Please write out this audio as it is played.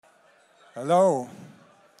Hello.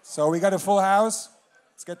 So we got a full house.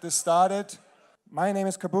 Let's get this started. My name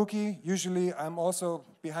is Kabuki. Usually I'm also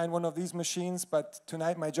behind one of these machines, but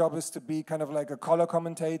tonight my job is to be kind of like a color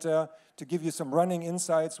commentator, to give you some running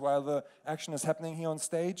insights while the action is happening here on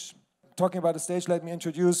stage. Talking about the stage, let me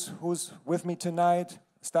introduce who's with me tonight.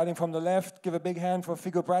 Starting from the left, give a big hand for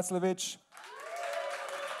Figub Brazlevic.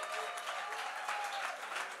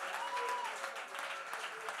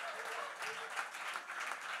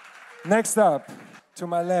 Next up, to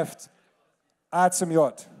my left,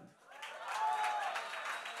 Ahzumjot.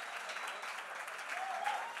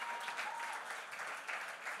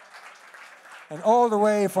 And all the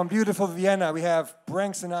way from beautiful Vienna, we have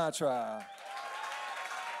Brenk Sinatra.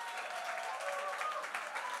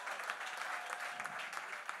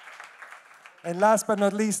 And last but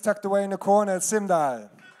not least, tucked away in the corner, Simdal.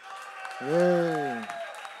 Yay.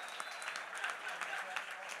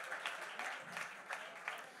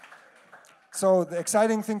 So the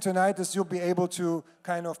exciting thing tonight is you'll be able to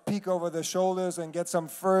kind of peek over their shoulders and get some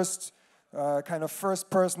first-person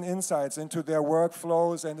insights into their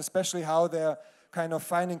workflows and especially how they're kind of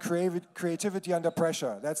finding creativity under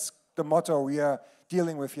pressure. That's the motto we are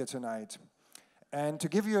dealing with here tonight. And to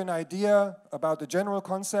give you an idea about the general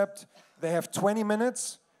concept, they have 20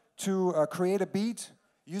 minutes to create a beat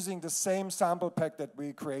using the same sample pack that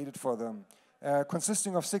we created for them,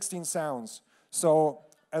 consisting of 16 sounds. So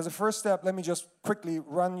as a first step, let me just quickly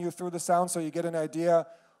run you through the sounds so you get an idea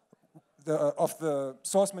of the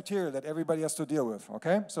source material that everybody has to deal with,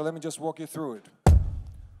 okay? So let me just walk you through it.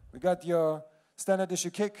 We got your standard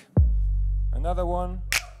issue kick, another one,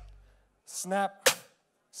 snap,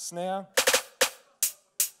 snare,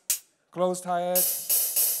 closed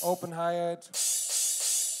hi-hat, open hi-hat,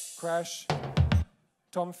 crash,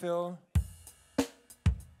 tom fill.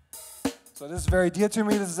 So this is very dear to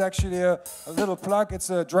me. This is actually a little plug. It's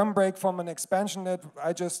a drum break from an expansion that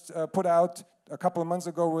I just put out a couple of months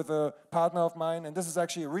ago with a partner of mine. And this is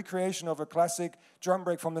actually a recreation of a classic drum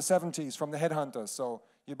break from the 70s, from the Headhunters. So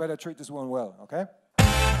you better treat this one well, okay?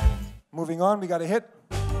 Moving on, we got a hit.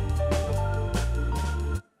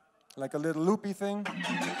 Like a little loopy thing.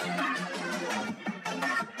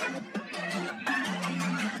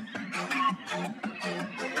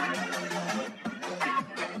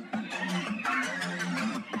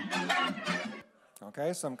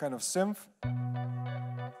 Okay, some kind of synth.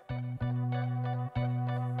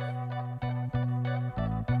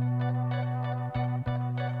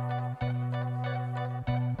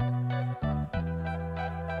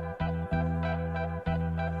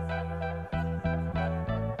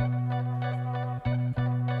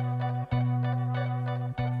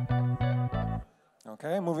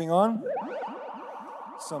 Okay, moving on.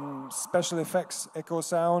 Some special effects, echo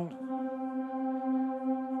sound.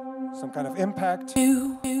 Some kind of impact,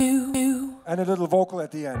 and a little vocal at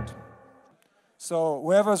the end. So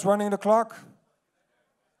whoever's running the clock,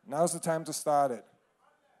 now's the time to start it.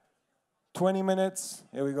 20 minutes,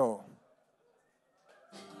 here we go.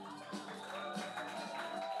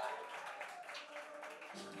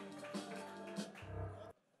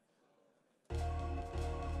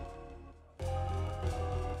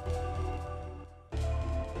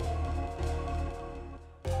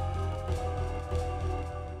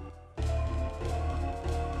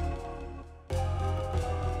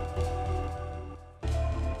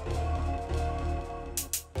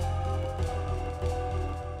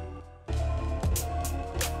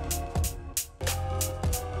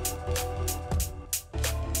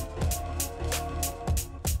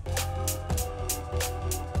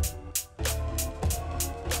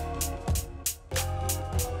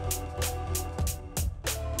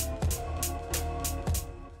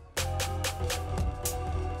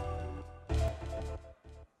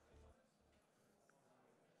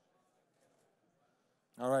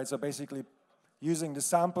 All right, so basically using the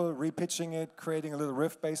sample, repitching it, creating a little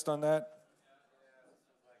riff based on that.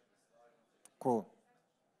 Cool.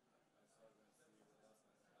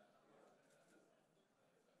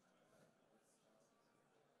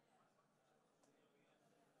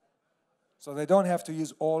 So they don't have to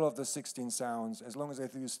use all of the 16 sounds. As long as they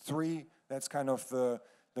use 3, that's kind of the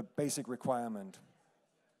basic requirement.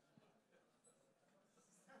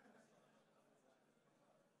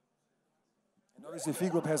 And obviously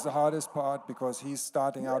Figub has the hardest part because he's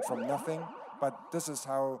starting out from nothing, but this is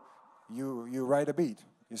how you write a beat.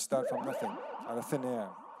 You start from nothing, out of thin air.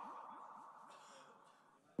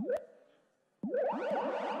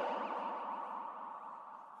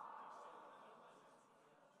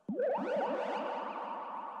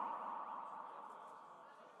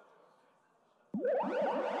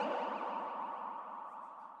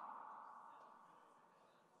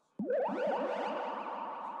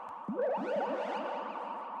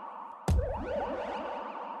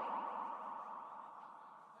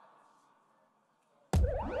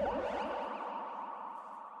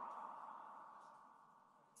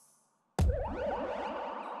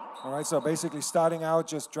 All right, so basically starting out,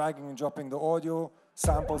 just dragging and dropping the audio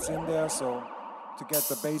samples in there, so to get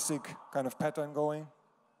the basic kind of pattern going.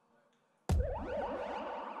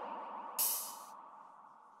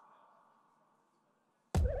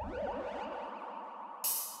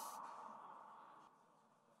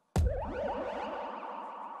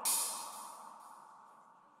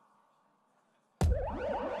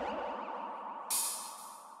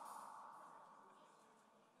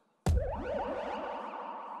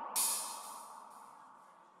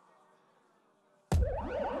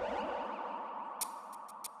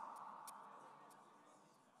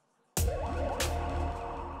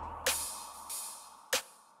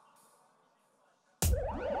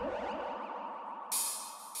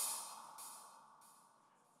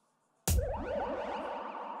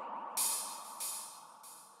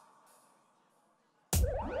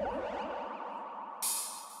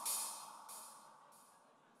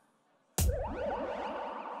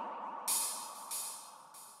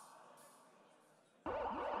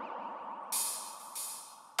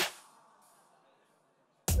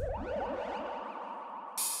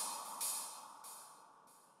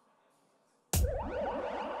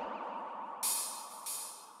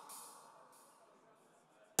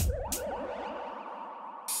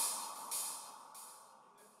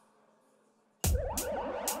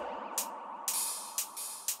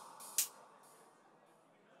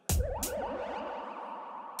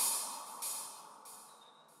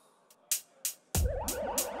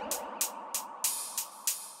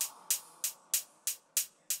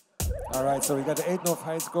 All right, so we got the 8-note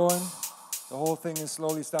heights going. The whole thing is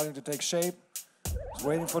slowly starting to take shape. Just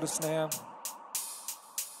waiting for the snare.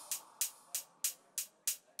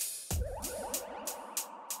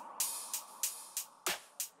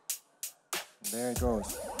 There it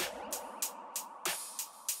goes.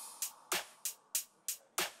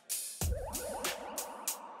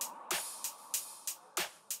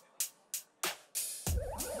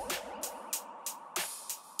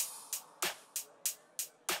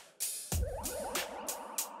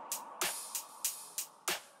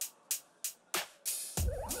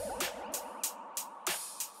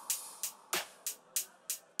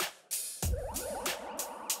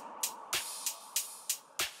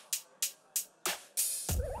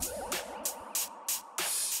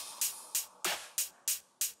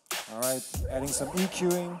 All right, adding some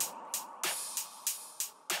EQing.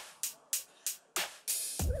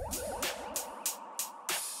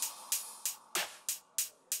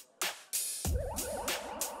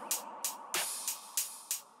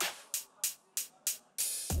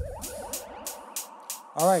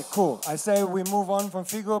 All right, cool. I say we move on from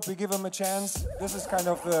Figub, we give him a chance. This is kind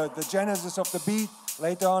of the genesis of the beat.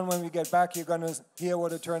 Later on, when we get back, you're gonna hear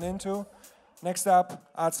what it turned into. Next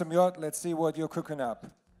up, Ahzumjot, let's see what you're cooking up.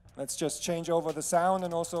 Let's just change over the sound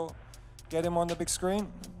and also get him on the big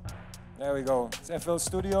screen. There we go. It's FL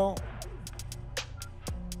Studio.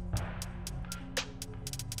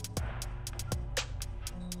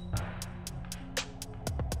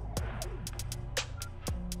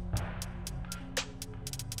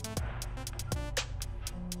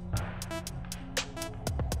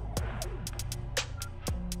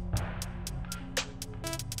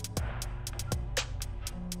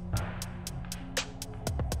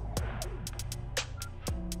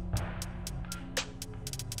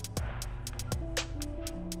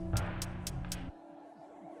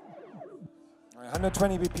 All right,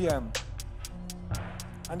 120 BPM.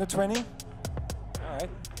 120? All right.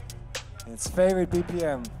 Its favorite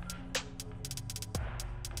BPM.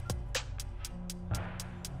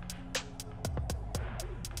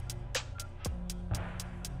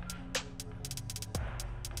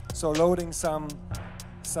 So loading some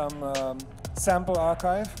sample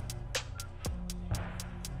archive.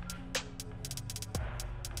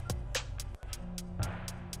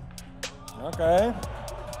 Okay.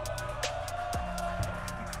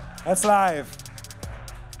 That's live.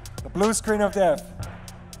 The blue screen of death.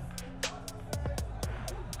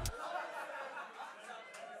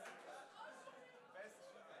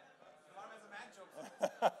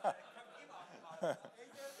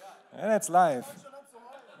 And that's live.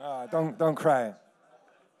 Oh, don't cry.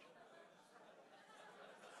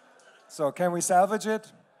 So can we salvage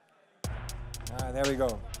it? Ah, there we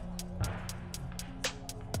go.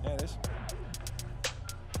 Yeah, it is.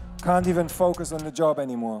 Can't even focus on the job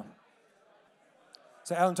anymore.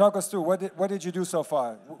 So Alan, talk us through, what did you do so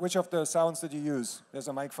far? Which of the sounds did you use? There's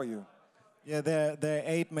a mic for you. Yeah, there are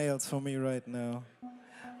 8 males for me right now.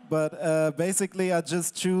 But basically, I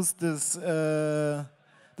just choose this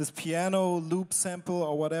this piano loop sample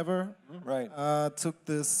or whatever. Right. Took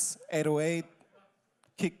this 808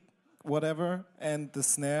 kick, whatever, and the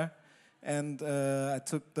snare, and I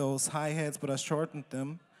took those hi-hats, but I shortened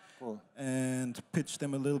them. Cool. And pitched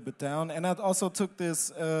them a little bit down. And I also took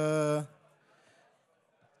this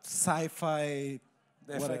sci-fi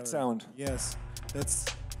The effect sound. Yes, that's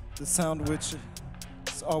the sound which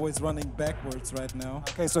is always running backwards right now.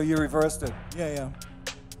 Okay, so you reversed it. Yeah.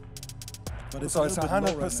 But So it's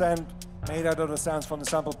 100% made out of the sounds from the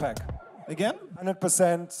sample pack. Again?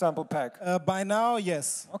 100% sample pack. By now,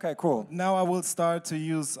 yes. Okay, cool. Now I will start to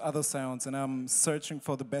use other sounds, and I'm searching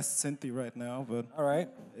for the best synthy right now, but all right.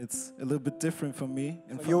 It's a little bit different for me.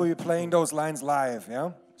 So you'll be playing those lines live,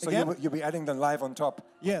 yeah? So Again? you'll be adding them live on top?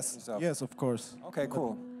 Yes, yes, of course. Okay,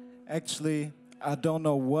 cool. Actually, I don't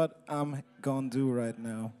know what I'm gonna do right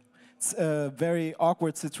now. It's a very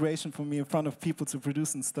awkward situation for me in front of people to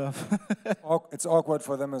produce and stuff. It's awkward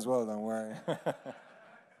for them as well, don't worry.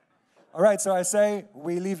 All right, so I say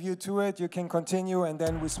we leave you to it. You can continue, and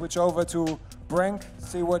then we switch over to Brenk,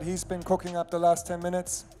 see what he's been cooking up the last 10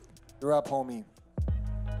 minutes. You're up, homie.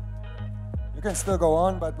 You can still go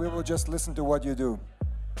on, but we will just listen to what you do.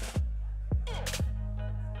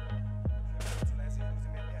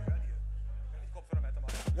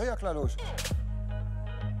 Ja, klar, los.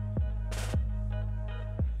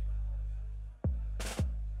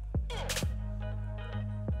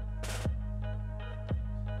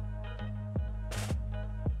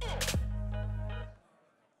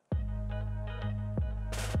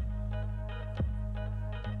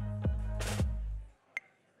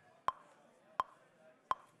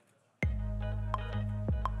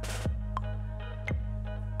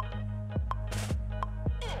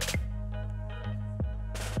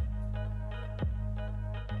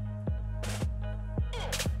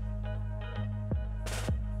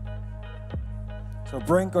 So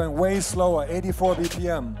Brenk going way slower, 84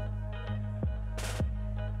 BPM.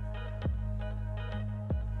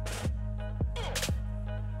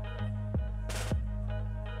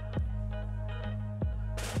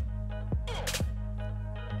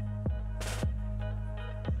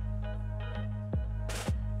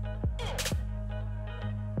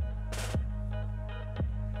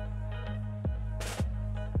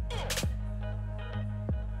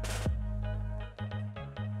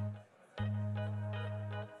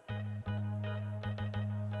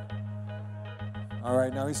 All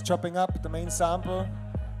right, now he's chopping up the main sample.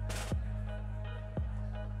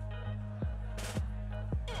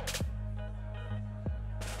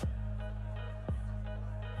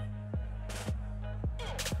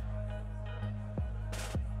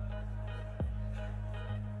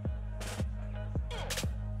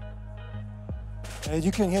 And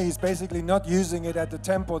you can hear he's basically not using it at the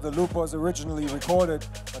tempo the loop was originally recorded,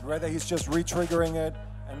 but rather he's just re-triggering it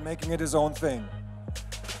and making it his own thing.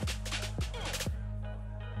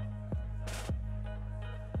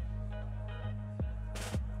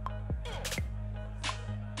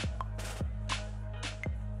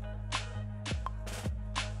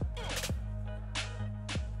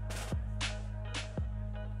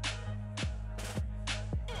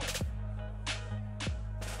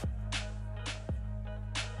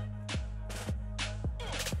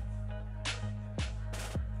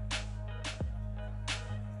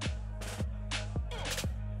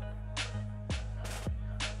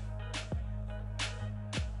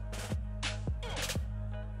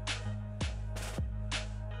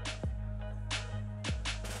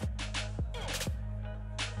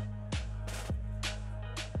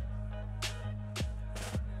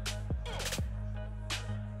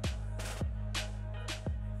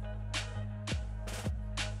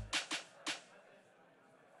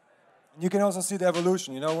 You can also see the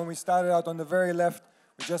evolution. You know, when we started out on the very left,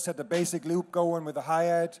 we just had the basic loop going with the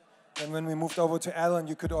hi-hat. And when we moved over to Alan,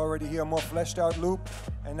 you could already hear a more fleshed out loop.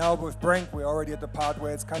 And now with Brenk, we're already at the part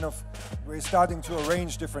where it's kind of, we're starting to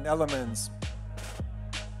arrange different elements.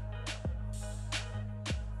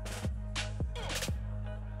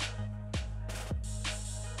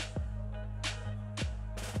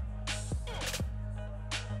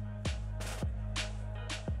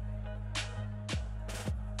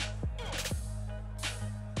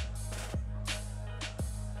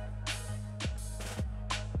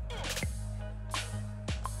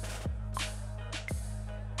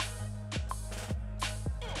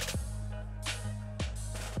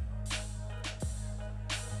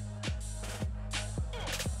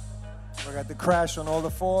 We got the crash on all the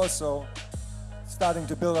fours, so it's starting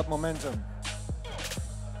to build up momentum.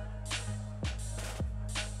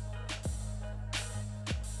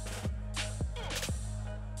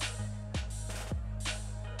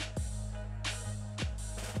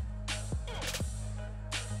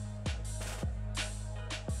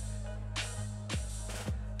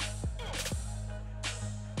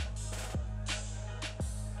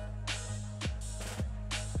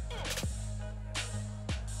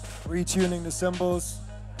 Retuning the cymbals.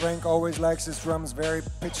 Brenk always likes his drums very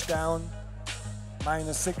pitched down.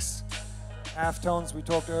 -6 half tones we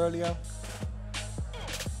talked earlier.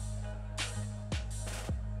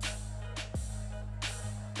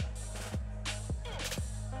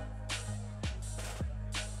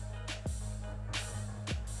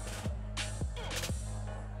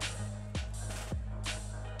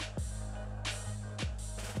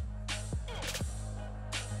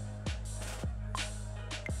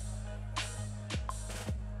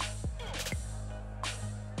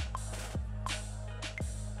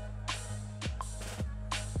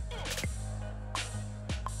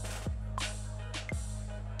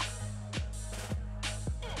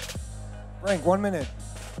 Brenk, 1 minute.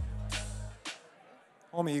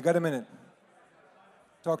 Homie, you got a minute.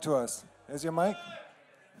 Talk to us. There's your mic.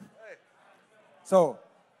 So,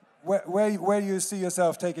 where do you see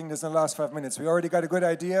yourself taking this in the last 5 minutes? We already got a good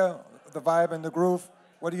idea, the vibe and the groove.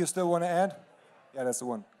 What do you still want to add? Yeah, that's the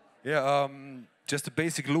one. Yeah, just a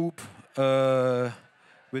basic loop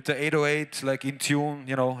with the 808, like in tune,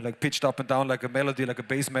 you know, like pitched up and down like a melody, like a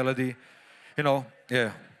bass melody. You know,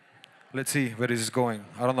 yeah. Let's see where this is going.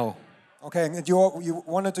 I don't know. Okay, and you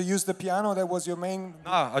wanted to use the piano, that was your main...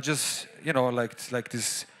 Nah, I just, you know, like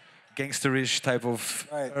this gangsterish type of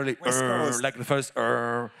early, like the first,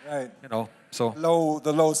 right. You know, so...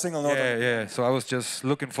 The low single note. Yeah, yeah, so I was just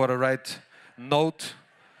looking for the right note,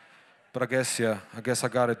 but I guess I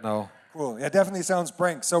got it now. Cool, yeah, definitely sounds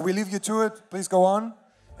Brenk. So we leave you to it, please go on.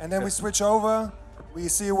 And then we switch over, we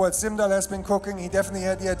see what Simdal has been cooking. He definitely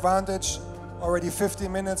had the advantage, already 50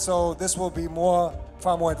 minutes, so this will be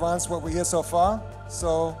far more advanced what we hear so far.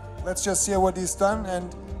 So let's just hear what he's done,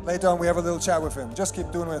 and later on we have a little chat with him. Just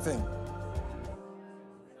keep doing your thing.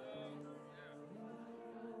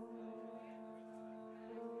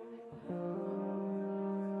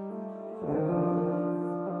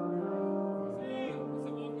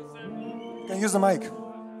 You can use the mic.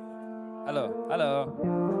 Hello, hello.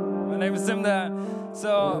 My name is Simdal.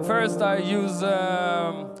 So first I use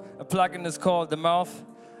a plugin that's called The Mouth.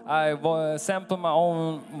 I sample my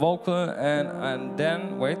own vocal and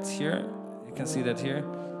then, wait, here, you can see that here,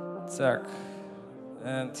 zack,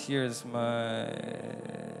 and here's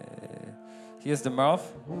the mouth.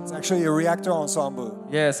 It's actually a reactor ensemble.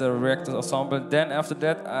 Yes, a reactor ensemble. Then after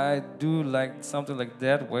that I do like something like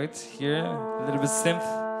that, wait, here, a little bit synth.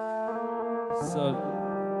 So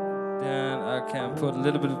then I can put a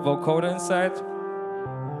little bit of vocoder inside.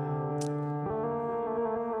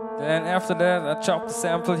 Then after that, I chop the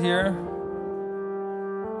sample here.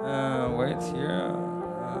 Wait here,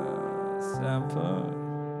 sample.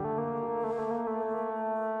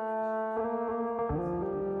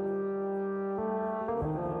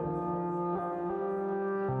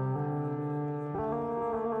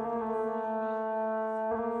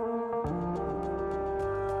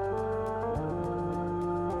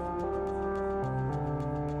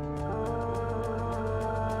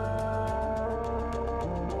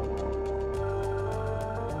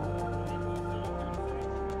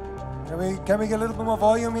 Can we get a little bit more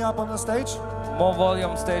volume here up on the stage? More volume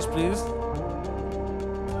on stage, please.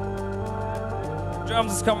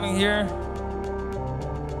 Drums is coming here.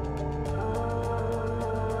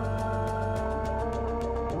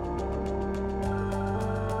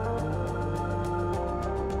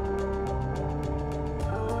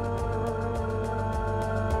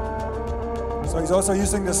 So he's also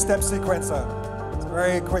using the step sequencer. It's a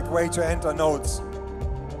very quick way to enter notes.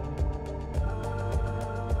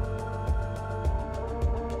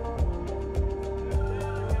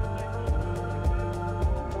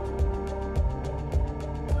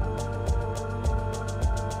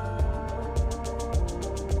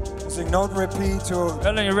 Note repeat to...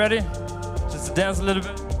 Ellen, you ready? Just to dance a little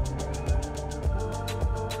bit.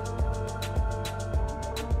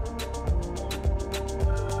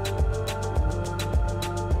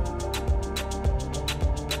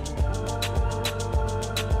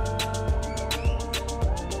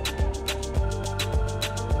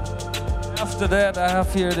 After that, I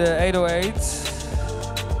have here the 808.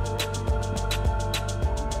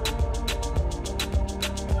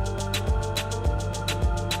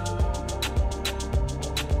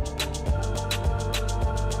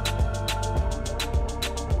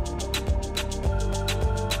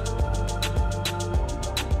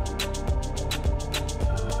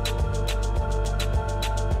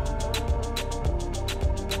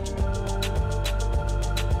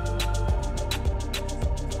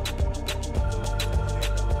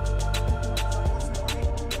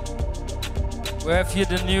 We have here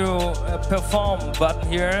the new perform button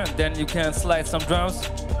here, then you can slide some drums.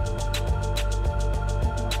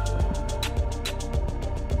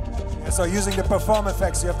 So using the perform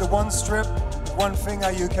effects, you have the one strip, one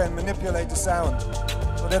finger, you can manipulate the sound.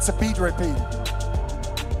 So that's a beat repeat.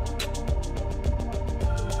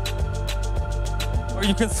 Or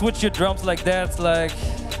you can switch your drums like that, like...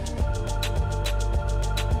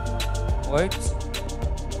 Wait.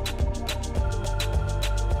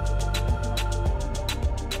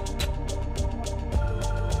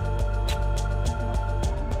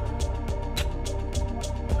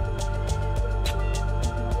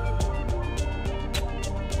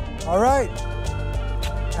 All right,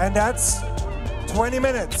 and that's 20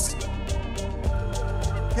 minutes.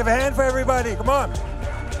 Give a hand for everybody, come on.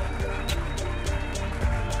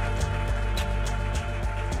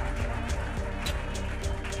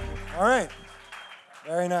 All right,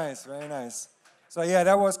 very nice, very nice. So yeah,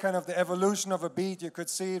 that was kind of the evolution of a beat. You could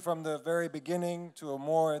see from the very beginning to a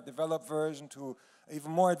more developed version, to even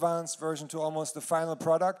more advanced version, to almost the final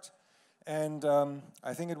product. And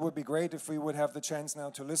I think it would be great if we would have the chance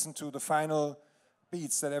now to listen to the final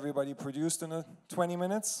beats that everybody produced in the 20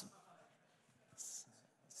 minutes.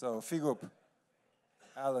 So Figub,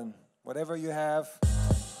 Alan, whatever you have.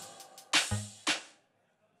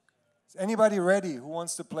 Is anybody ready who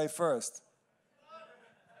wants to play first?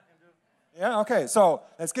 Yeah, okay, so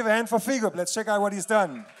let's give a hand for Figub. Let's check out what he's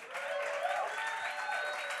done.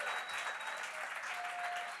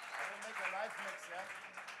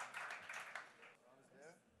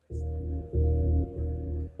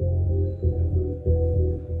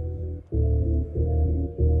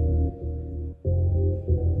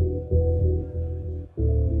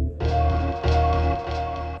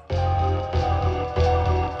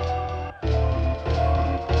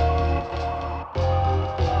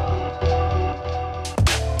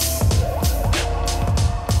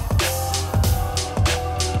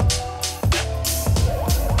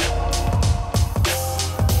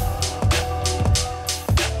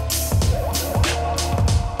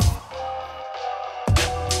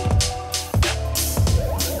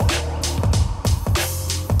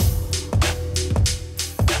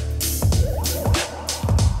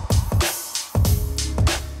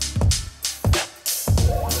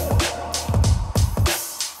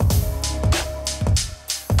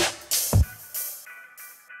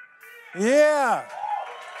 Yeah.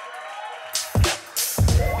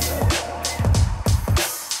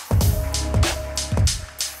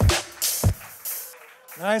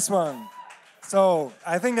 Nice one. So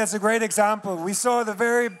I think that's a great example. We saw the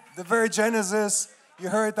very genesis. You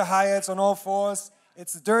heard the hi-hats on all fours.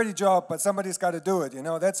 It's a dirty job, but somebody's got to do it. You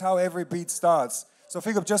know, that's how every beat starts. So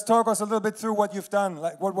Figub, just talk us a little bit through what you've done.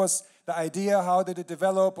 Like, what was the idea? How did it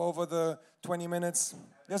develop over the 20 minutes?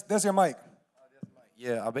 There's your mic.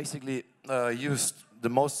 Yeah, I basically used the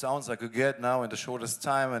most sounds I could get now in the shortest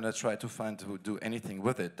time, and I tried to do anything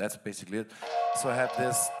with it. That's basically it. So I have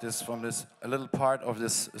a little part of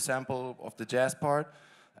this sample of the jazz part,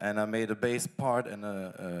 and I made a bass part and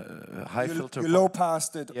a high filter. You low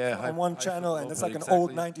passed it on one channel, and it's like an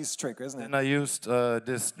old 90s trick, isn't it? And I used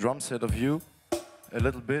this drum set of you a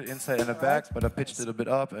little bit inside and the back, but I pitched it a bit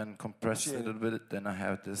up and compressed it a little bit. Then I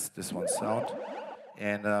have this one sound,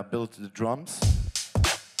 and I built the drums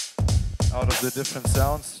out of the different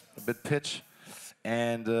sounds, a bit pitch,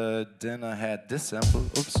 and then I had this sample.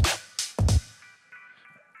 Oops.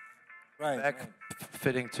 Back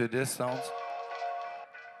fitting to this sound.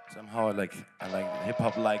 Somehow I like hip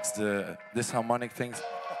hop likes this harmonic things,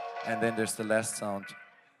 and then there's the last sound,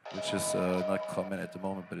 which is not common at the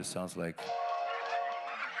moment, but it sounds like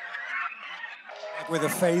with a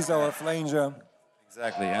phaser or a flanger.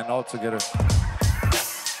 Exactly, and all together.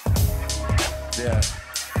 Yeah.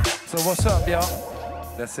 So what's up,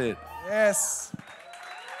 y'all? That's it. Yes.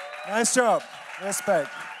 Nice job. Respect.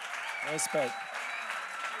 Respect.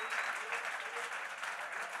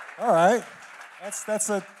 All right. That's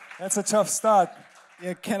a tough start.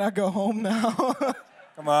 Yeah, can I go home now?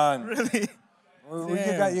 Come on. Really?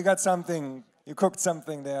 You got something. You cooked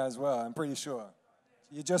something there as well. I'm pretty sure.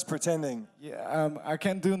 You're just pretending. Yeah, I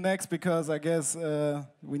can do next because I guess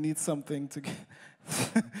we need something to get.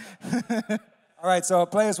 All right, so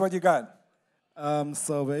play us what you got.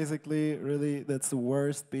 So basically, really, that's the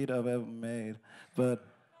worst beat I've ever made. But,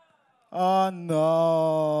 oh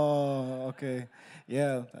no. Okay,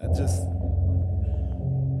 yeah, I just.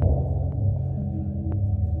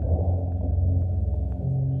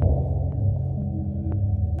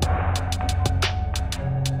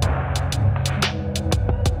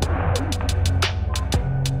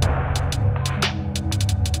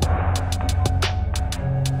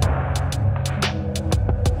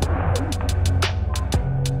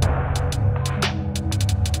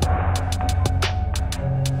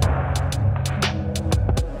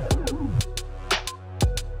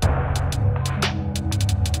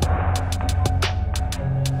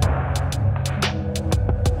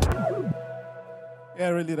 Yeah,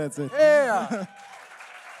 really, that's it. Yeah.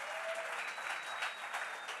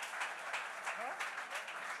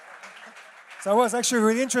 So it was actually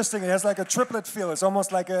really interesting. It has like a triplet feel. It's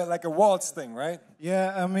almost like a waltz thing, right?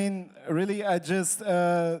 Yeah, I mean, really, I just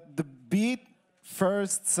the beat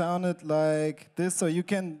first sounded like this, so you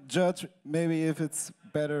can judge maybe if it's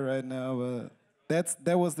better right now. But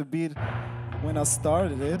that was the beat when I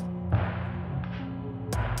started it.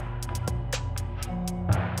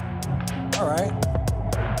 All right.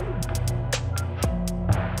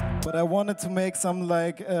 But I wanted to make some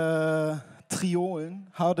like triolen.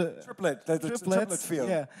 How the Triplet, the triplet feel.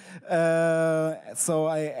 Yeah. So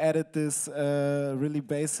I added this really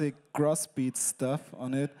basic gross beat stuff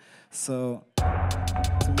on it. So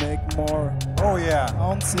to make more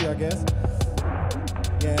bouncy, I guess.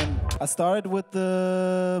 Yeah, and I started with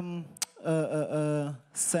the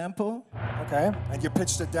sample. Okay, and you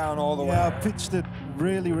pitched it down all the way. Yeah, I pitched it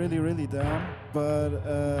really, really, really down. But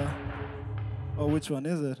oh, which one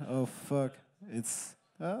is it? Oh fuck, it's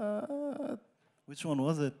which one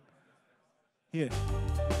was it? Here.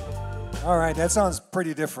 All right, that sounds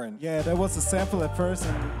pretty different. Yeah, that was a sample at first,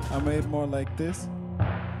 and I made more like this.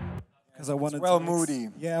 Because I wanted well to moody.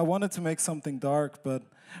 Yeah, I wanted to make something dark, but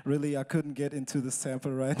really I couldn't get into the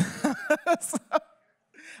sample right now. So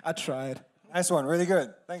I tried. Nice one, really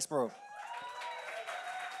good. Thanks, bro.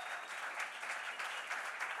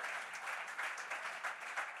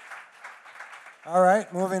 All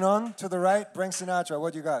right, moving on to the right, Brenk Sinatra,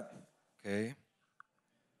 what you got? Okay.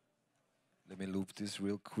 Let me loop this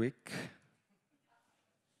real quick.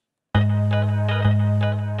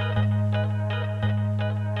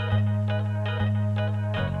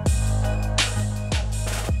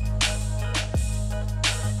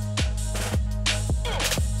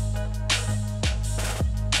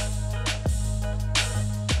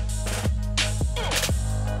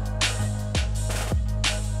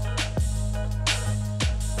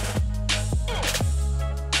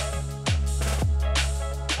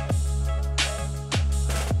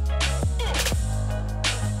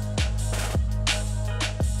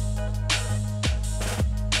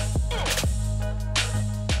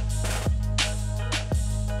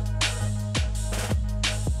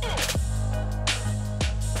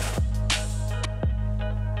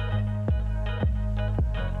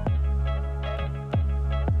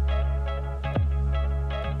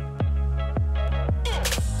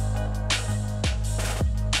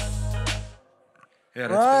 Yeah,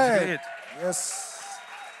 that's basically it. Yes.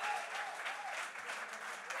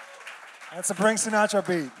 That's a Brenk Sinatra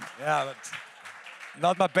beat. Yeah, but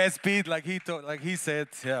not my best beat, like he said.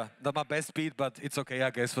 Yeah, not my best beat, but it's okay, I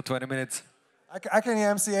guess, for 20 minutes. I can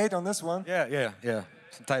hear MC8 on this one. Yeah.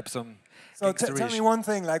 Some So tell me one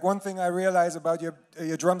thing. Like one thing I realize about your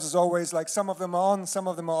drums is always like some of them are on, some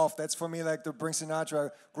of them are off. That's for me like the Brenk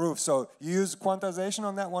Sinatra groove. So you use quantization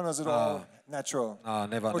on that one, or is it all natural?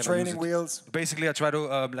 Never. For Never training use it. wheels. Basically, I try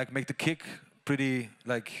to like make the kick pretty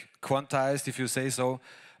like quantized, if you say so.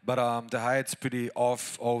 But the hi-hat's pretty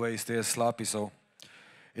off always. They're sloppy, so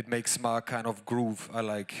it makes my kind of groove I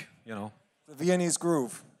like, you know. The Viennese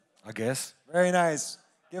groove. I guess. Very nice.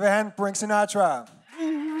 Give a hand, Brenk Sinatra.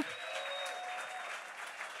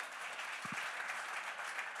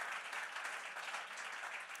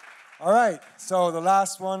 All right, so the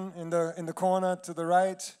last one in the corner to the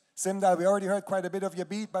right, Simdal. We already heard quite a bit of your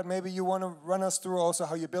beat, but maybe you want to run us through also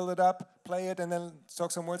how you build it up, play it, and then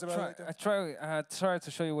talk some words about it. I try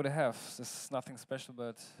to show you what I have. This is nothing special,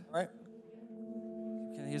 but All right.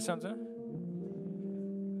 can you hear something?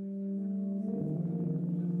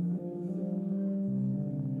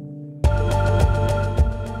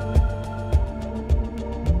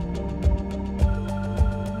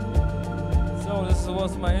 So this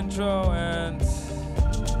was my intro, and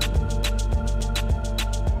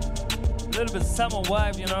a little bit summer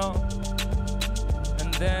vibe, you know,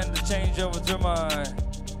 and then the change over to my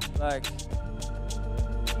like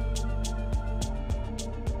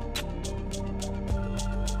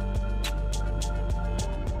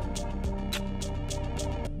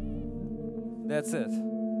that's it.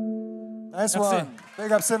 Nice That's one. it.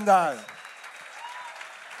 Big up Simdal.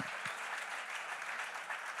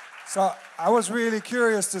 So I was really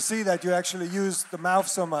curious to see that you actually use the mouth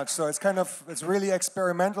so much. So it's really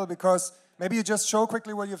experimental, because maybe you just show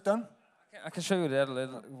quickly what you've done. I can show you that a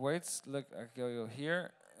little. Wait, look, I go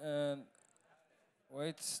here and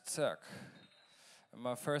wait, tuck.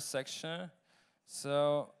 My first section.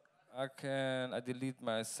 So I delete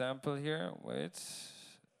my sample here. Wait,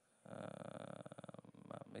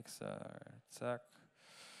 my mixer, tuck.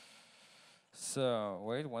 So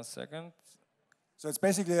wait 1 second. So it's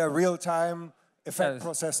basically a real-time effect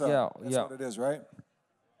processor. Yeah, That's what it is, right?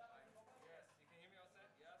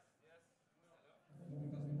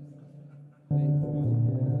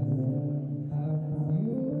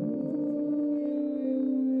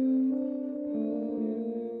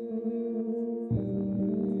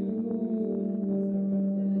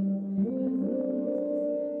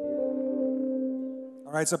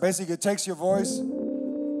 All right, so basically it takes your voice. All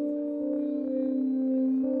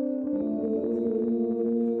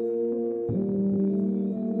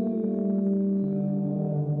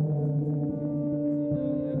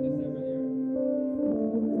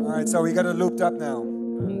right, so we got it looped up now.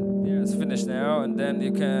 And yeah, it's finished now, and then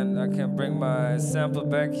I can bring my sample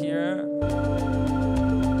back here.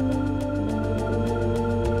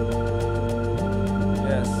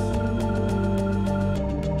 Yes.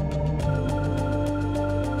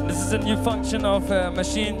 This is a new function of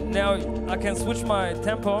Maschine. Now I can switch my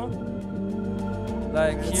tempo,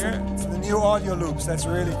 like here. It's the new audio loops. That's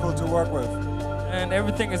really cool to work with. And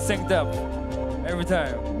everything is synced up every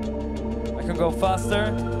time. I can go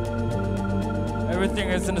faster. Everything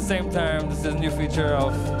is in the same time. This is a new feature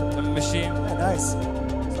of the Maschine. Yeah, nice.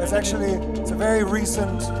 So it's a very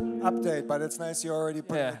recent update, but it's nice you already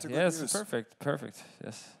put it to good use. Yes, perfect,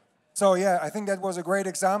 yes. So yeah, I think that was a great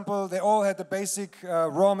example. They all had the basic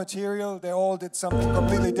raw material. They all did something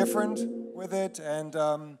completely different with it. And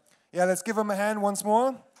yeah, let's give them a hand once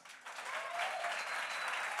more.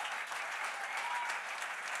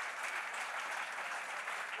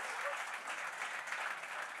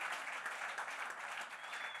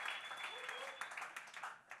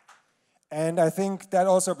 And I think that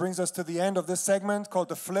also brings us to the end of this segment called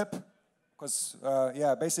the flip. Because,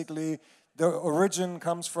 yeah, basically the origin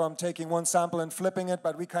comes from taking one sample and flipping it,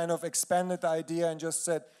 but we kind of expanded the idea and just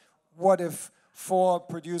said, what if 4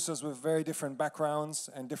 producers with very different backgrounds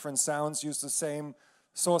and different sounds use the same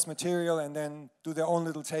source material and then do their own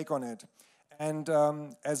little take on it? And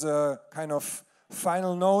as a kind of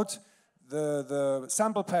final note, the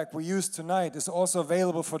sample pack we used tonight is also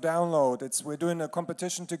available for download. We're doing a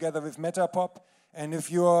competition together with Metapop, and if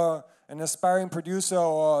you're an aspiring producer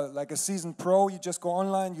or like a seasoned pro, you just go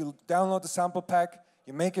online, you download the sample pack,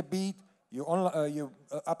 you make a beat, you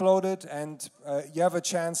upload it, and you have a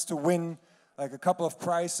chance to win like a couple of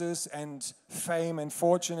prizes and fame and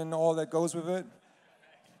fortune and all that goes with it.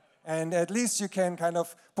 And at least you can kind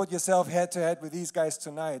of put yourself head to head with these guys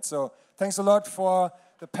tonight. So thanks a lot for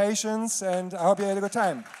the patience, and I hope you had a good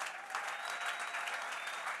time.